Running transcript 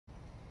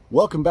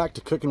Welcome back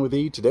to Cooking with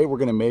E. Today we're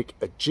going to make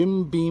a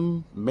Jim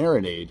Beam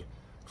marinade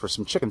for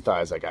some chicken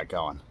thighs I got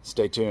going.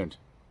 Stay tuned.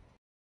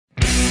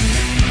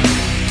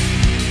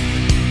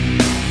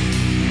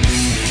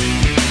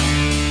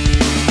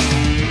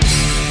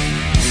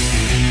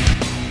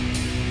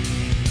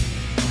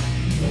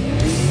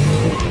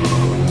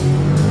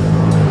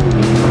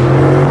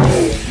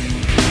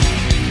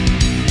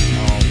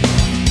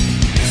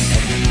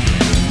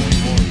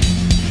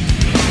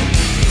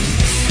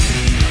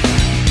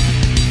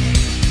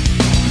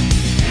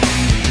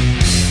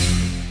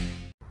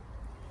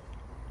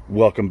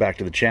 Welcome back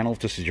to the channel. If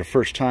this is your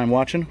first time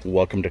watching,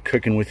 welcome to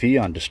Cooking with E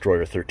on Destroyer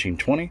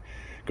 1320.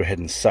 Go ahead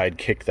and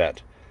sidekick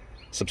that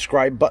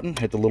subscribe button,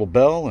 hit the little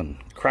bell, and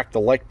crack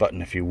the like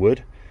button if you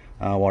would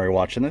while you're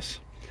watching this.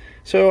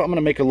 So I'm going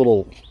to make a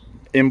little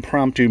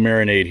impromptu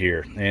marinade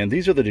here, and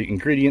these are the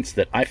ingredients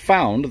that I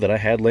found that I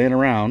had laying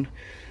around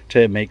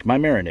to make my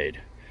marinade.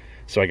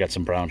 So I got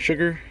some brown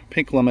sugar,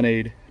 pink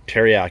lemonade,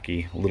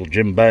 teriyaki, a little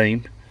Jim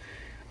Beam,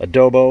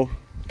 adobo,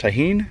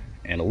 tahini,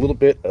 and a little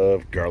bit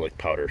of garlic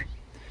powder.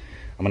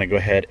 I'm going to go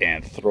ahead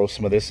and throw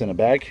some of this in a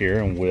bag here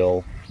and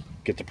we'll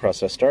get the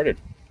process started.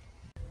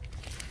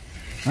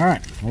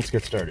 Alright, let's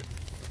get started.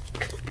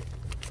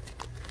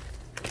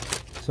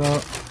 So,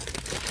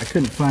 I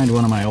couldn't find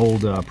one of my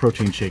old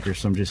protein shakers,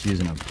 so I'm just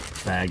using a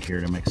bag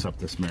here to mix up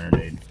this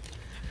marinade.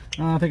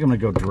 I think I'm going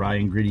to go dry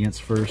ingredients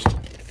first.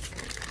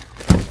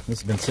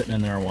 This has been sitting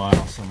in there a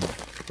while, so I'm going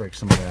to break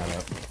some of that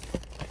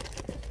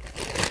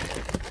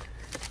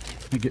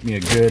up. Get me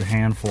a good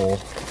handful.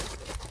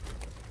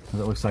 It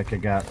looks like I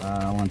got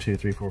 1, 2,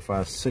 3, 4,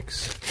 5,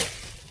 6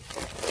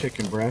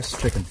 chicken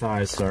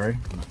thighs, sorry.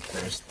 Not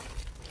breast.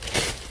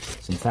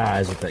 Some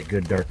thighs with that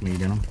good dark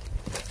meat in them.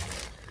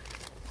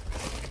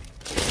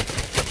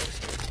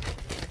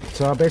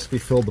 So I basically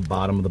filled the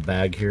bottom of the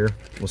bag here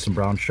with some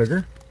brown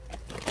sugar.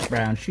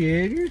 And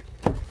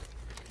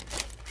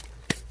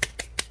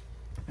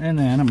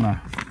then I'm going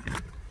to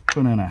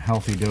put in a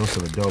healthy dose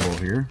of adobo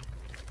here.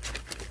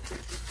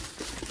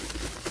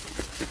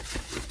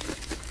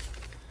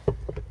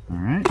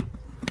 Alright.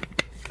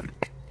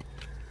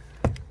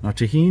 Now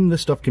tahini,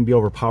 this stuff can be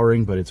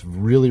overpowering, but it's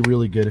really,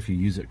 really good if you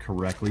use it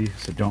correctly,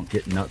 so don't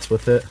get nuts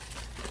with it.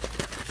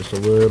 Just a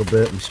little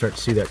bit, and you start to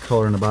see that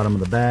color in the bottom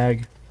of the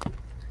bag.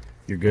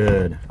 You're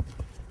good.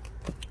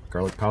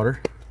 Garlic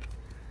powder.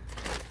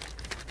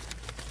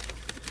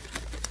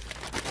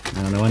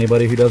 I don't know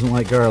anybody who doesn't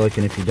like garlic,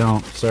 and if you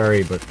don't,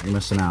 sorry, but you're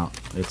missing out.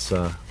 It's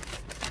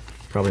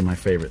probably my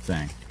favorite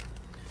thing.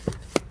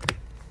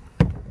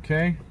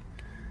 Okay.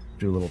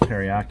 Do a little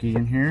teriyaki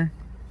in here.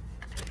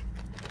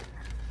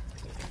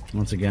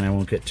 Once again, I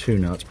won't get too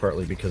nuts,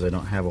 partly because I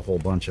don't have a whole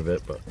bunch of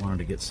it, but wanted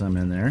to get some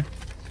in there.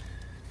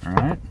 All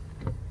right.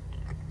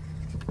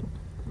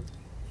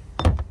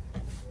 Go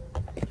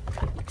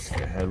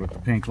ahead with the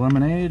pink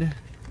lemonade,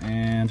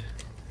 and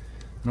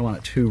I don't want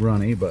it too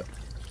runny, but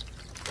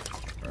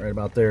right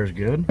about there is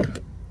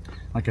good.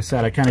 Like I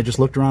said, I kind of just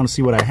looked around to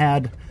see what I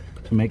had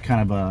to make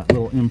kind of a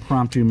little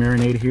impromptu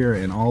marinade here,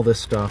 and all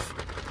this stuff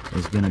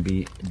is going to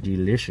be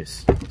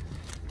delicious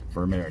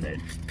for a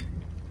marinade.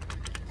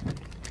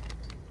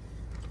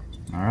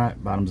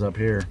 Alright, bottoms up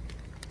here.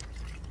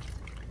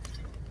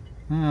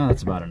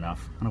 That's about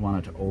enough. I don't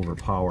want it to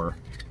overpower.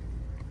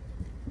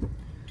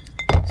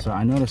 So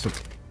I notice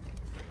it's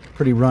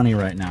pretty runny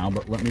right now,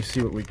 but let me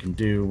see what we can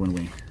do when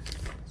we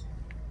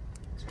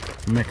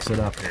mix it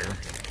up here.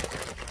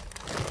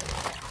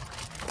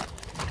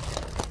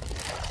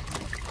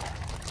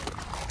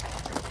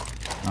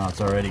 Oh, it's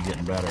already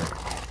getting better.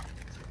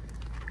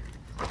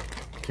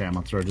 Okay, I'm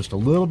going to throw just a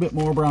little bit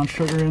more brown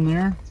sugar in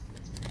there.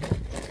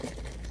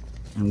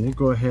 And we'll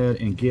go ahead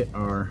and get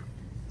our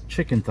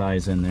chicken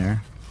thighs in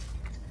there.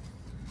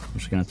 I'm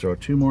just going to throw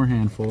 2 more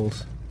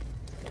handfuls.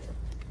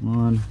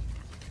 1,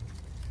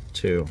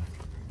 2.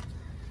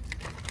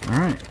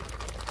 Alright.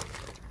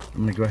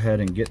 I'm going to go ahead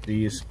and get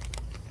these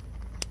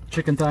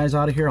chicken thighs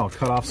out of here. I'll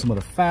cut off some of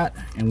the fat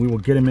and we will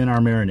get them in our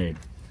marinade.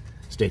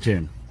 Stay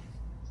tuned.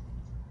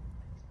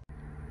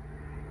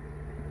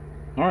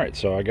 Alright,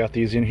 so I got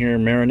these in here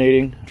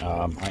marinating.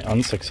 I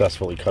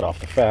unsuccessfully cut off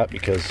the fat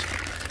because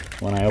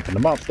when I opened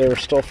them up, they were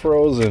still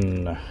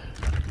frozen.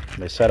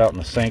 They sat out in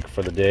the sink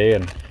for the day,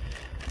 and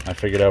I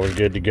figured I was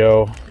good to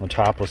go. The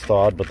top was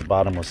thawed, but the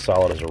bottom was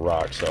solid as a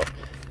rock. So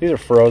these are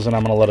frozen.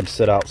 I'm going to let them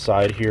sit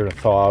outside here and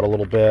thaw out a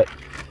little bit.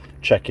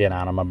 Check in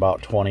on them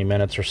about 20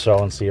 minutes or so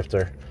and see if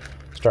they're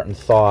starting to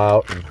thaw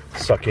out and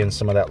suck in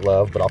some of that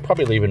love. But I'll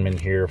probably leave them in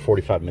here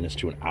 45 minutes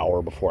to an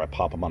hour before I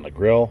pop them on the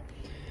grill.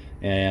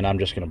 And I'm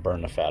just going to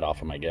burn the fat off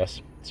them, I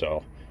guess.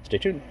 So stay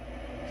tuned.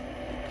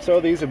 So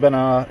these have been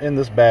in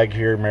this bag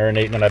here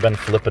marinating, and I've been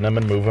flipping them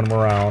and moving them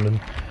around and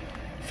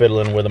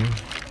fiddling with them.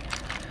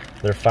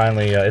 They're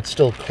finally, it's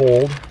still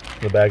cold.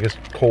 The bag is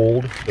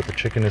cold, but the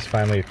chicken is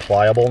finally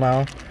pliable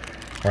now,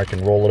 where I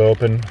can roll it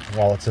open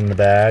while it's in the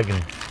bag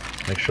and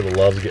make sure the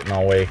love's getting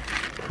all the way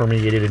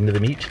permeated into the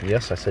meat.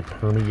 Yes, I said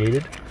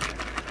permeated.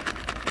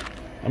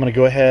 I'm going to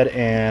go ahead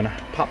and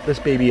pop this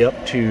baby up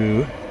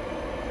to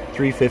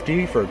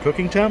 350 for a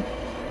cooking temp.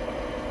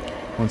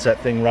 Once that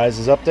thing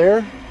rises up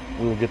there,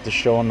 we will get the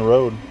show on the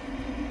road.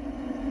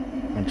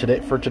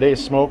 And for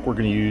today's smoke, we're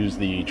going to use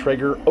the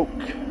Traeger Oak.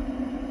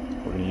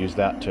 We're going to use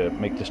that to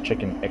make this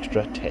chicken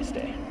extra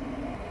tasty.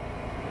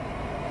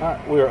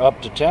 Alright, we are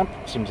up to temp.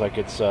 Seems like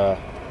it's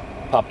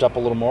popped up a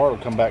little more.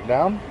 It'll come back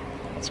down.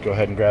 Let's go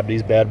ahead and grab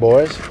these bad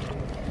boys.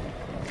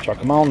 Chuck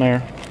them on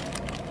there.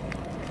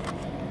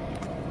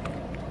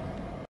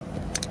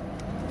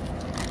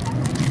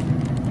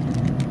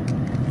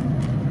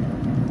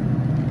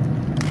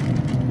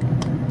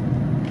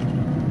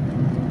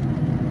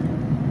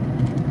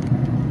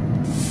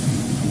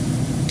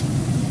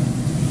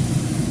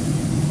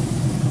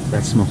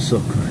 That smells so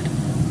good.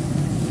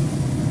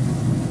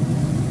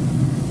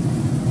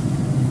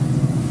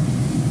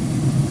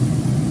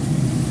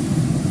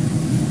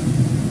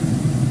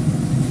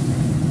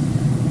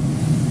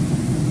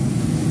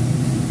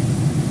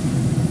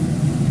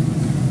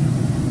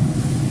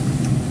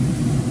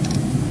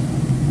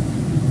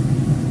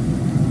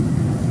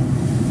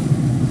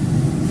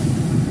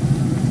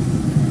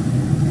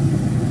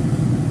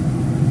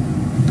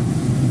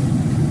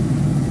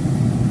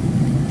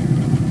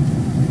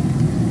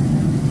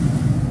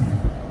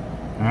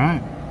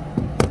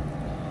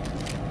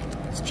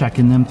 Check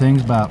in them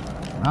things about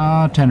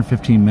 10 or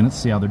 15 minutes,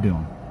 see how they're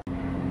doing.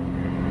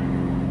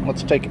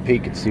 Let's take a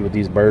peek and see what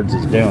these birds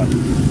is doing.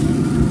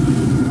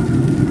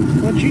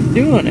 What you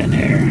doing in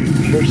there?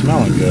 Sure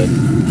smelling good.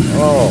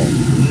 Oh,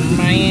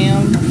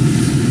 man.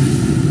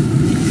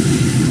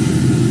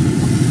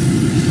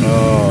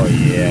 Oh,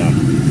 yeah.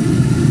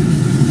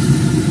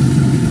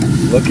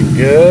 Looking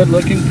good,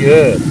 looking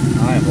good.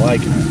 I am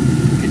liking it.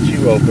 Get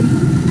you open.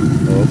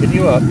 Open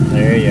you up.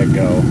 There you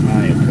go.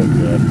 Now you cook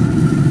good.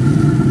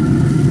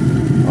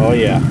 Oh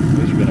yeah,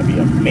 these are going to be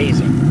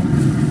amazing.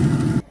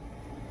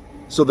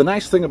 So the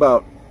nice thing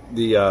about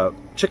the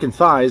chicken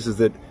thighs is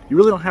that you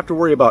really don't have to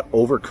worry about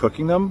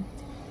overcooking them.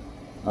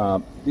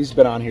 These have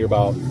been on here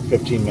about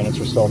 15 minutes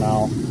or so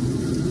now.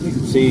 You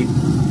can see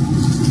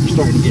they're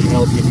starting to get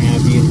healthy and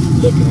happy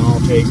and looking all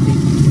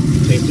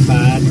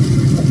tasty-fied.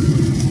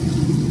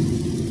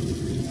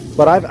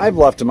 But I've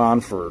left them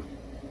on for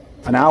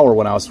an hour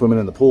when I was swimming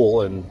in the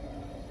pool, and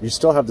you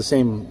still have the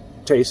same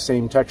taste,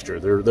 same texture.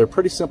 They're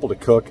pretty simple to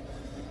cook.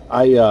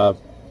 I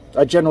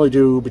generally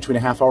do between a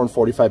half hour and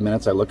 45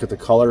 minutes. I look at the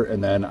color,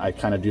 and then I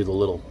kind of do the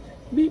little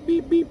beep,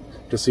 beep, beep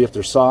to see if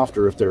they're soft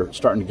or if they're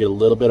starting to get a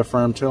little bit of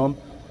firm to them.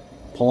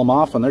 Pull them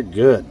off, and they're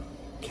good.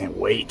 Can't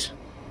wait.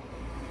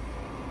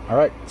 All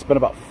right, it's been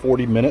about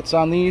 40 minutes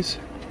on these.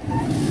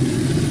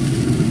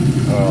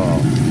 Oh,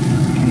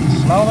 can you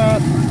smell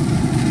that?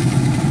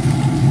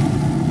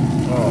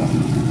 Oh,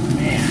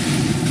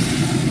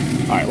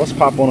 man. All right, let's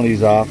pop one of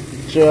these off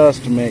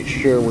just to make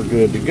sure we're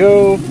good to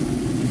go.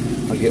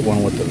 I'll get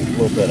one with a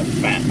little bit of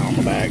fat on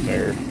the back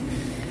there.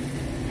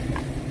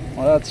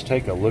 Well, let's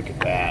take a look at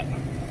that.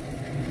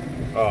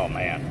 Oh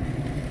man,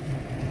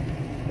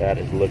 that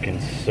is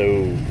looking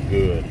so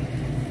good.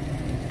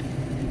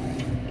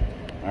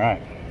 All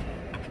right,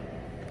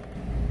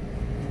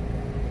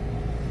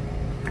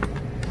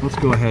 let's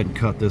go ahead and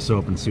cut this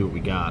open and see what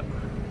we got.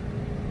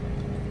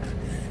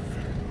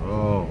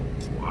 Oh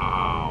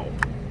wow,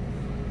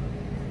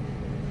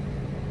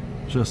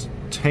 just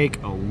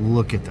take a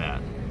look at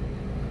that.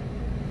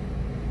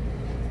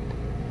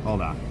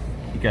 Hold on,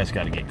 you guys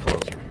got to get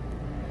closer.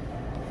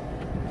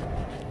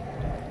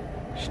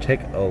 Just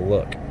take a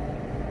look.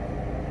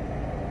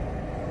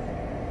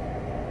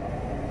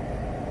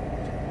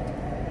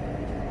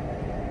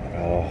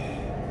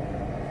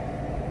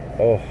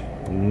 Oh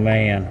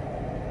man,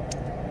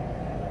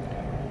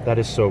 that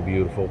is so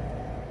beautiful.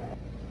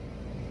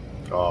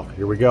 Oh,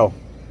 here we go.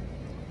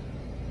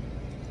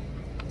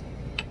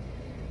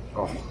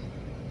 Oh,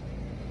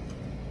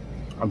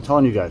 I'm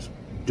telling you guys,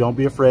 don't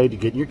be afraid to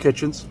get in your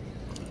kitchens.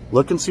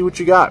 Look and see what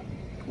you got.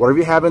 Whatever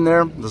you have in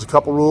there, there's a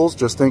couple rules.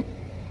 Just think,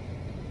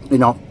 you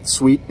know,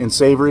 sweet and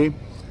savory,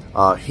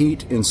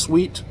 heat and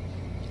sweet.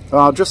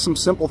 Just some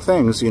simple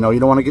things. You know, you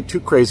don't want to get too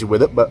crazy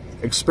with it, but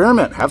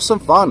experiment, have some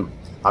fun.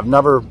 I've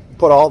never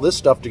put all this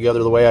stuff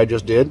together the way I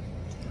just did,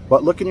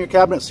 but look in your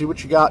cabinet, see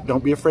what you got.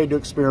 Don't be afraid to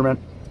experiment.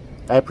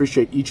 I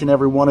appreciate each and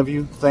every one of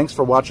you. Thanks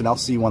for watching. I'll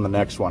see you on the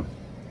next one.